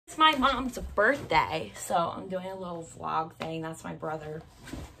It's my mom's birthday, so I'm doing a little vlog thing. That's my brother.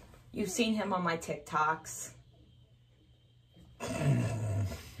 You've seen him on my TikToks.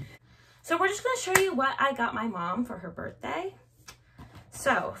 So we're just going to show you what I got my mom for her birthday.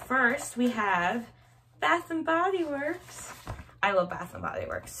 So first we have Bath & Body Works. I love Bath & Body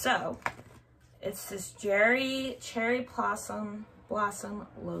Works. So it's this Cherry Blossom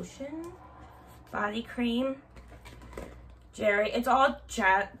Lotion Body Cream. It's all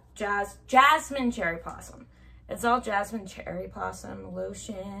Jasmine Cherry Blossom. It's all Jasmine Cherry Blossom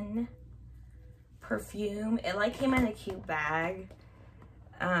Lotion, perfume. It like came in a cute bag.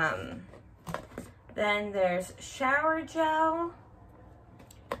 Then there's shower gel.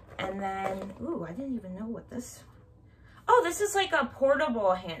 And then, ooh, I didn't even know what this, oh, this is like a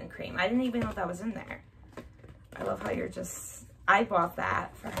portable hand cream. I didn't even know that was in there. I love how you're just, I bought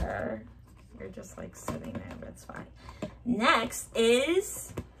that for her. You're just like sitting there, but it's fine. Next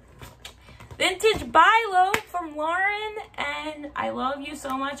is Vintage Bilo from Lauren, and I love you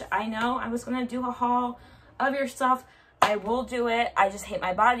so much. I know I was gonna do a haul of your stuff. I will do it. I just hate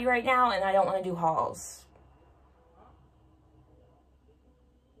my body right now, and I don't want to do hauls.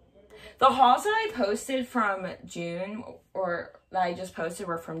 The hauls that I posted from June, or that I just posted,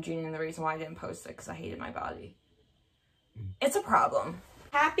 were from June, and the reason why I didn't post it because I hated my body. It's a problem.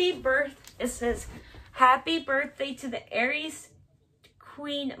 It says, happy birthday to the Aries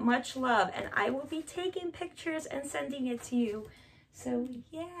Queen, much love, and I will be taking pictures and sending it to you. So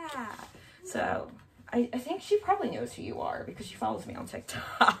yeah. So I think she probably knows who you are because she follows me on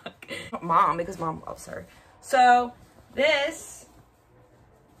TikTok. Mom, because Mom loves her. So this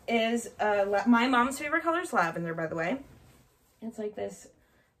is my mom's favorite color is lavender, by the way. It's like this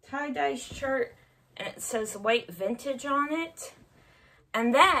tie-dye shirt, and it says white vintage on it.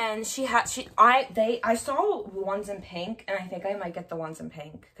 And then I saw ones in pink, and I think I might get the ones in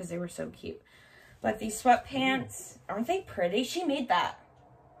pink because they were so cute. But these sweatpants, aren't they pretty? She made that.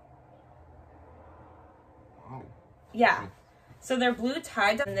 Wow. Yeah. So they're blue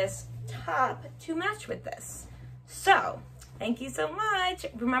tie-dye and this top to match with this. So thank you so much.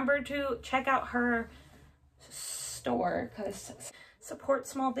 Remember to check out her store because support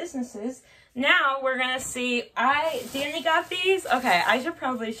small businesses. Now we're gonna see. Danny got these. Okay, I should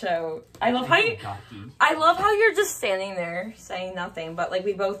probably show. I love how you're just standing there saying nothing, but like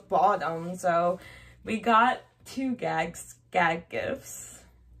we both bought them, so we got two gag gifts.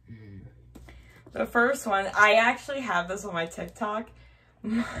 The first one, I actually have this on my TikTok.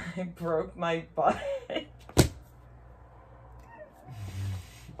 I broke my butt.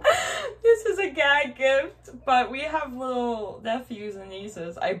 This is a gag gift, but we have little nephews and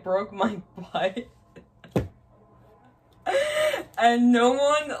nieces. I broke my butt. And no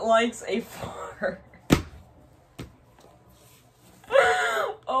one likes a fart.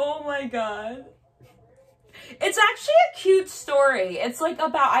 Oh my god. It's actually a cute story. It's like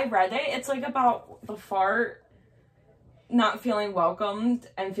about, I read it, it's like about the fart not feeling welcomed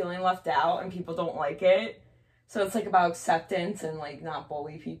and feeling left out and people don't like it. So it's like about acceptance and like not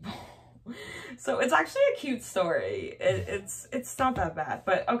bully people. So it's actually a cute story. It's not that bad.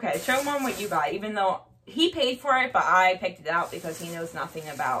 But okay, show Mom what you got. Even though he paid for it, but I picked it out because he knows nothing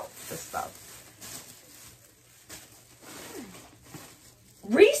about this stuff.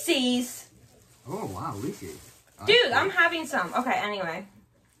 Reese's. Oh wow, Reese's. Dude, I'm having some. Okay, anyway.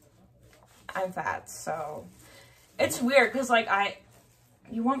 I'm fat, so it's weird because like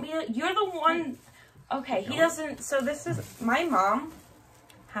you want me to, you're the one. Okay, he doesn't. So this is, my mom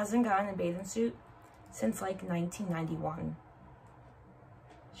hasn't gotten a bathing suit since like 1991.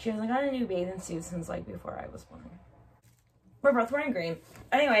 She hasn't gotten a new bathing suit since like before I was born. We're both wearing green.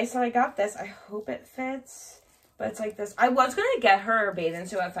 Anyway, so I got this. I hope it fits. But it's like this. I was going to get her a bathing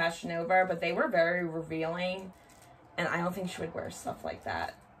suit at Fashion Nova, but they were very revealing. And I don't think she would wear stuff like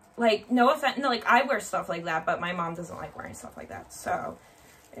that. Like, no offense. No, like, I wear stuff like that, but my mom doesn't like wearing stuff like that. So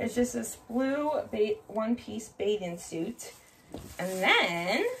it's just this blue one-piece bathing suit. And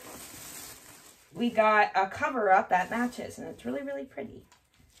then we got a cover-up that matches, and it's really, really pretty.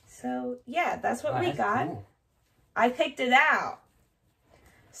 So, yeah, that's what we got. Cool. I picked it out.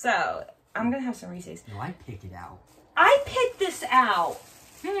 So, I'm going to have some Reese's. No, I picked it out. I picked this out.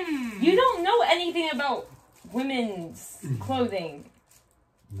 You don't know anything about women's clothing.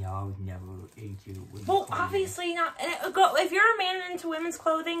 No, I was never into women's clothing. Well, obviously not. If you're a man into women's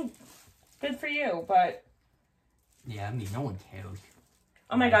clothing, good for you, but... Yeah, I mean, no one cares.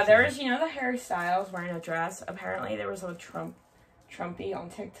 Oh my god, there was, you know, the Harry Styles wearing a dress? Apparently there was a Trumpy on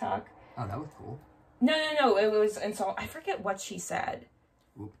TikTok. Oh, that was cool. No, it was, and so I forget what she said.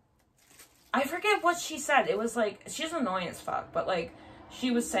 Oop. I forget what she said. It was like, she's annoying as fuck, but like,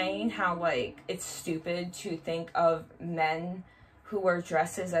 she was saying how, like, it's stupid to think of men who wear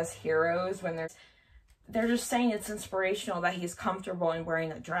dresses as heroes when they're just saying it's inspirational that he's comfortable in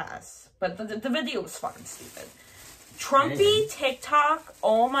wearing a dress. But the video was fucking stupid. Trumpy TikTok,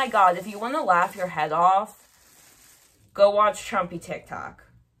 oh my god, if you want to laugh your head off, go watch Trumpy TikTok.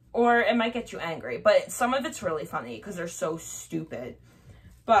 Or it might get you angry, but some of it's really funny because they're so stupid.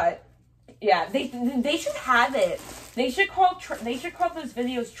 But yeah, they should have it. They should call those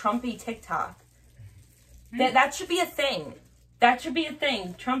videos Trumpy TikTok. That should be a thing. That should be a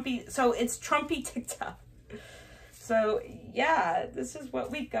thing. Trumpy. So it's Trumpy TikTok. So yeah, this is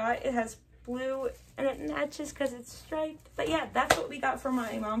what we got. It has blue and it matches because it's striped. But yeah, that's what we got for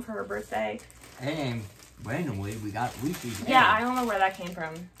my mom for her birthday. And randomly, we got Reese's Yeah, egg. I don't know where that came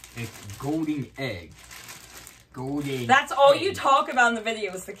from. It's golden egg. Golden That's all egg. you talk about in the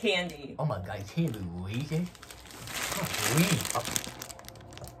video is the candy. Oh my god, can you believe it?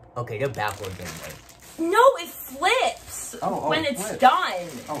 Okay, they're backwards anyway. No, it flips when it it's flips. done.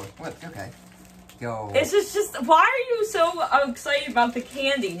 Oh, it flipped, okay. Yo. It's just, why are you so excited about the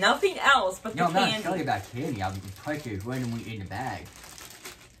candy? Nothing else but the No, I'm not candy. excited about candy. I'm impressed randomly in the bag.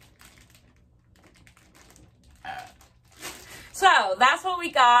 So, that's what we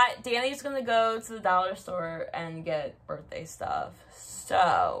got. Danny's gonna go to the dollar store and get birthday stuff.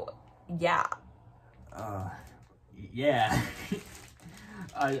 So, yeah. Yeah.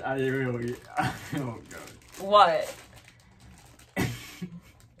 I really, I don't know. What?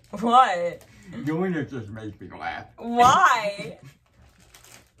 What? Doing it just makes me laugh. Why?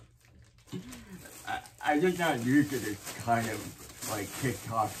 I just not used to this kind of, like,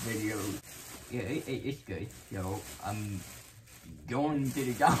 TikTok videos. Yeah, it's good. So, I'm going to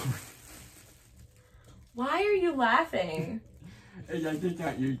the dollar. Why are you laughing? I'm just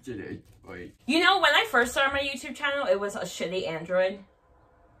not used to this. Like, You know, when I first started my YouTube channel, it was a shitty Android.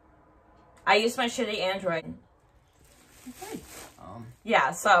 I used my shitty Android. okay.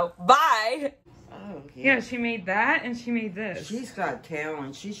 Yeah, so, bye! Oh, Yeah, she made that and she made this. She's got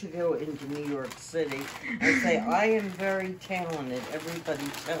talent. She should go into New York City and say, I am very talented. Everybody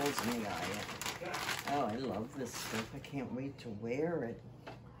tells me I am. Oh, I love this stuff. I can't wait to wear it.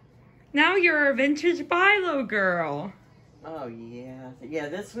 Now you're a vintage Bilo girl. Oh, yeah. Yeah,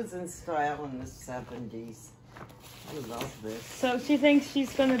 this was in style in the 70s. I love this. So she thinks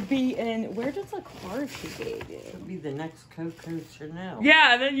she's gonna be in, where does the card she gave you? It'll be the next Coco Chanel.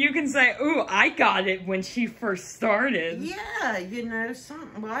 Yeah, then you can say, ooh, I got it when she first started. Yeah, you know,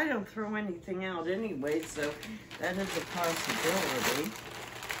 something. Well, I don't throw anything out anyway, so that is a possibility.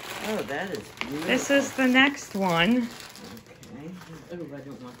 Oh, that is beautiful. This is the next one. Okay. Oh, I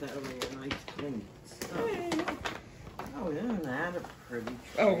don't want that over a nice clean stuff. Oh, isn't that a pretty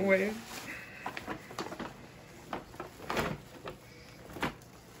Oh, tray? wait.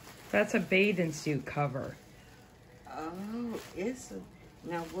 That's a bathing suit cover. Oh, is it?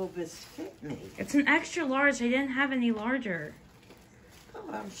 Now, will this fit me? It's an extra large. I didn't have any larger. Oh,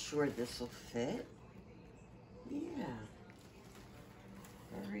 I'm sure this will fit. Yeah.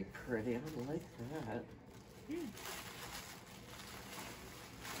 Very pretty. I like that.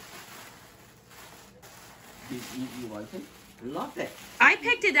 You like it? Love it. I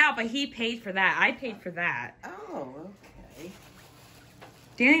picked it out, but he paid for that. I paid for that. Oh, okay.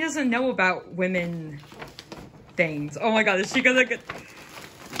 Danny doesn't know about women things. Oh my god, is she gonna get...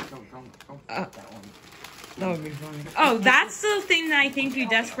 Don't that one. That would be funny. Oh, that's the thing that I think you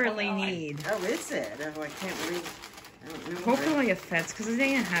desperately need. Oh, is it? Oh, I can't read. I don't know. Hopefully it fits, because they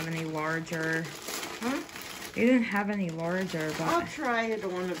didn't have any larger. Huh? They didn't have any larger, I'll but... try it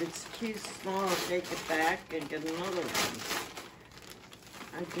on. If it's too small, I'll take it back and get another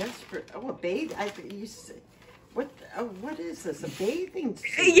one. I guess for... Oh, a bathing... I think you said... What? Oh, what is this? A bathing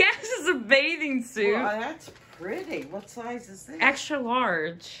suit? Yes, it's a bathing suit. Well, that's pretty. What size is this? Extra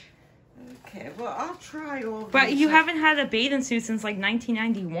large. Okay, well, I'll try all But these. you haven't had a bathing suit since like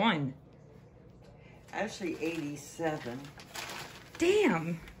 1991. Actually, 87.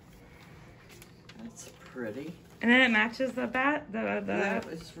 Damn. That's pretty. And then it matches the That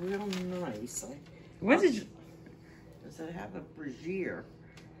was real nice. What did you... Does it have a brassiere?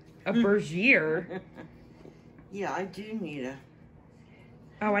 A brassiere? Yeah, I do need a...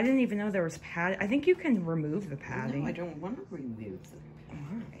 Oh, I didn't even know there was pad. I think you can remove the padding. No, I don't want to remove them.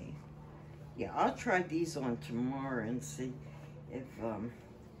 Why? Yeah, I'll try these on tomorrow and see if,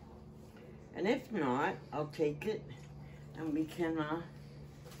 and if not, I'll take it and we can,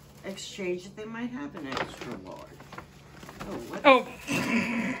 exchange it. They might have an extra large. Oh, what? Oh,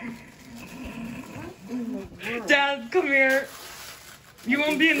 What in the world? Dad, come here. You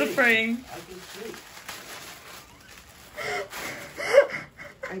won't be in the frame. I can see.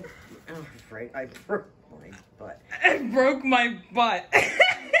 I broke my butt. I broke my butt.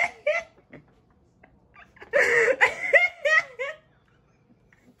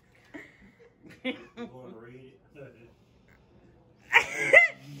 You want to read it?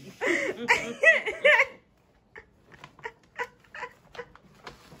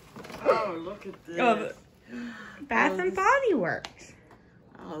 Oh, look at this. Oh, Bath and Body Works.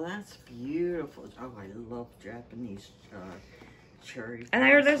 Oh, that's beautiful. Oh, I love Japanese cherry. And I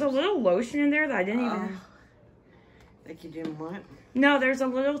heard there's a blossoms. little lotion in there that I didn't even... Like you didn't what? No, there's a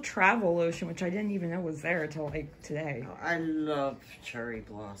little travel lotion, which I didn't even know was there until, like, today. Oh, I love cherry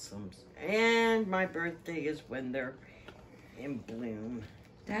blossoms. And my birthday is when they're in bloom.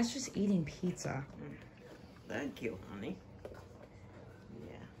 Dad's just eating pizza. Thank you, honey.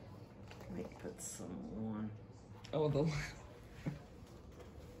 Yeah. Let me put some on. Oh, the...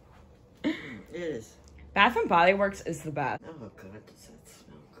 It is. Bath and Body Works is the best. Oh, God, does that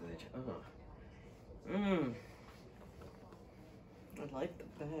smell good? Oh. Mmm. I like the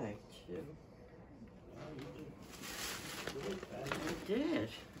bag, too. I did.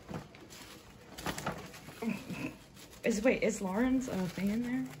 Is Lauren's thing in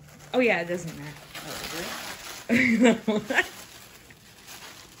there? Oh, yeah, it is in there. Oh,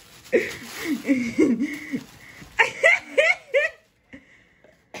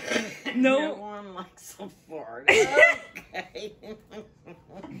 No. No one likes a fart. Okay.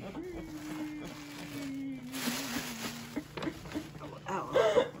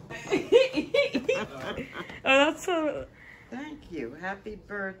 Oh. Oh, that's so... Thank you. Happy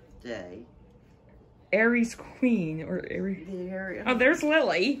birthday. Aries Queen, or Aries... There. Oh, there's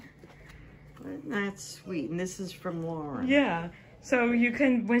Lily. That's sweet. And this is from Lauren. Yeah. So you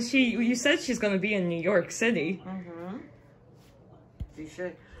can, when you said she's going to be in New York City. Mm-hmm. You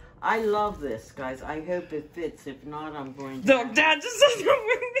should. I love this, guys. I hope it fits. If not, I'm going to... No, Dad just said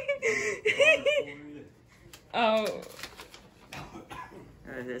something. Oh.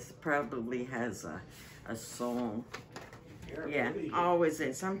 This probably has a song. Here, Yeah, read it. always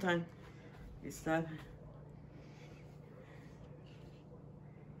is. Sometimes you stop.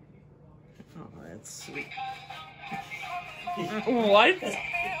 Oh, that's sweet. What?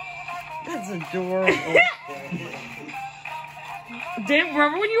 That's adorable. Dan,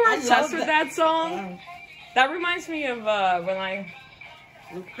 remember when you were I obsessed love with that song? That reminds me of when I...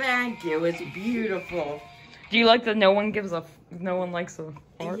 Well, thank you. It's beautiful. Do you like the no one likes a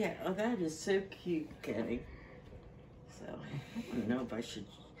fart? Yeah, oh, that is so cute, Kenny. So, I don't know if I should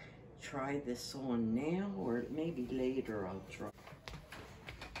try this on now or maybe later I'll try.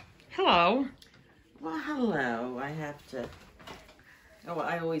 Hello. Well, hello. I have to... Oh,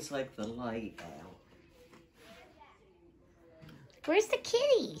 I always like the light out. Where's the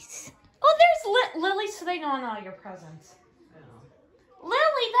kitties? Oh, there's Lily sitting on your presents.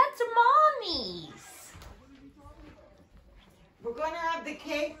 Lily, that's mommy's. We're going to have the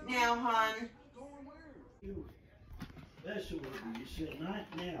cake now, hon. That's what you sit not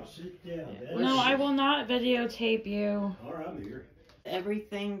now. Sit down. No, I will not videotape you. All right, I'm here.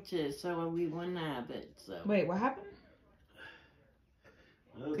 Everything so we wouldn't have it. So. Wait, what happened?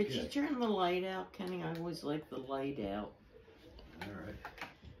 Okay. Could you turn the light out, Kenny? I always like the light out. All right.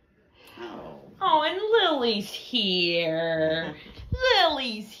 Oh. Oh, and Lily's here.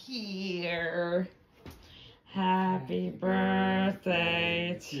 Lily's here. Happy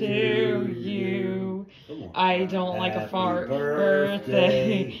birthday to you. Come on. I don't like a Happy fart.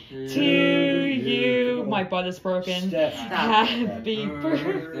 Birthday to you. My butt is broken. Steph. Happy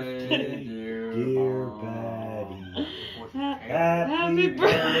birthday. Dear Patty. Happy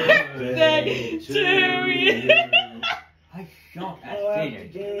birthday to you. I shot Oh, at happy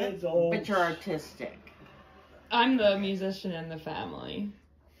Phoenix. days, old. But you're artistic. I'm the musician in the family.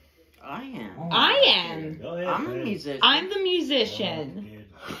 I am. I am. Go ahead, I'm a Patty. musician. I'm the musician.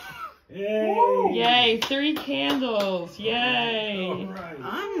 Yay! Yay, 3 candles. All Yay. right.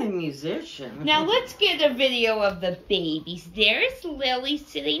 I'm the musician. Now let's get a video of the babies. There's Lily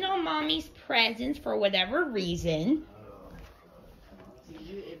sitting on mommy's presents for whatever reason.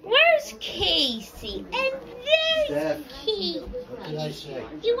 Where's Casey? And there's Steph. Casey. What did I say?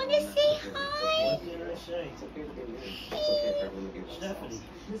 You want to say hi? What did I say? Stephanie,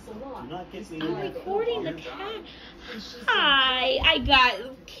 do not get me in I'm that recording the car. cat. Hi, I got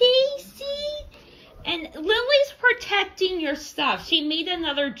Casey. And Lily's protecting your stuff. She made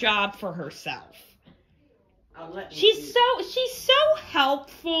another job for herself. She's so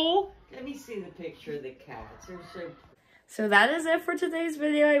helpful. Let me see the picture of the cats. They're so. So that is it for today's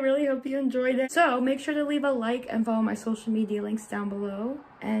video. I really hope you enjoyed it. So make sure to leave a like and follow my social media links down below.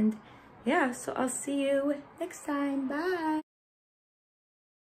 And yeah, so I'll see you next time. Bye.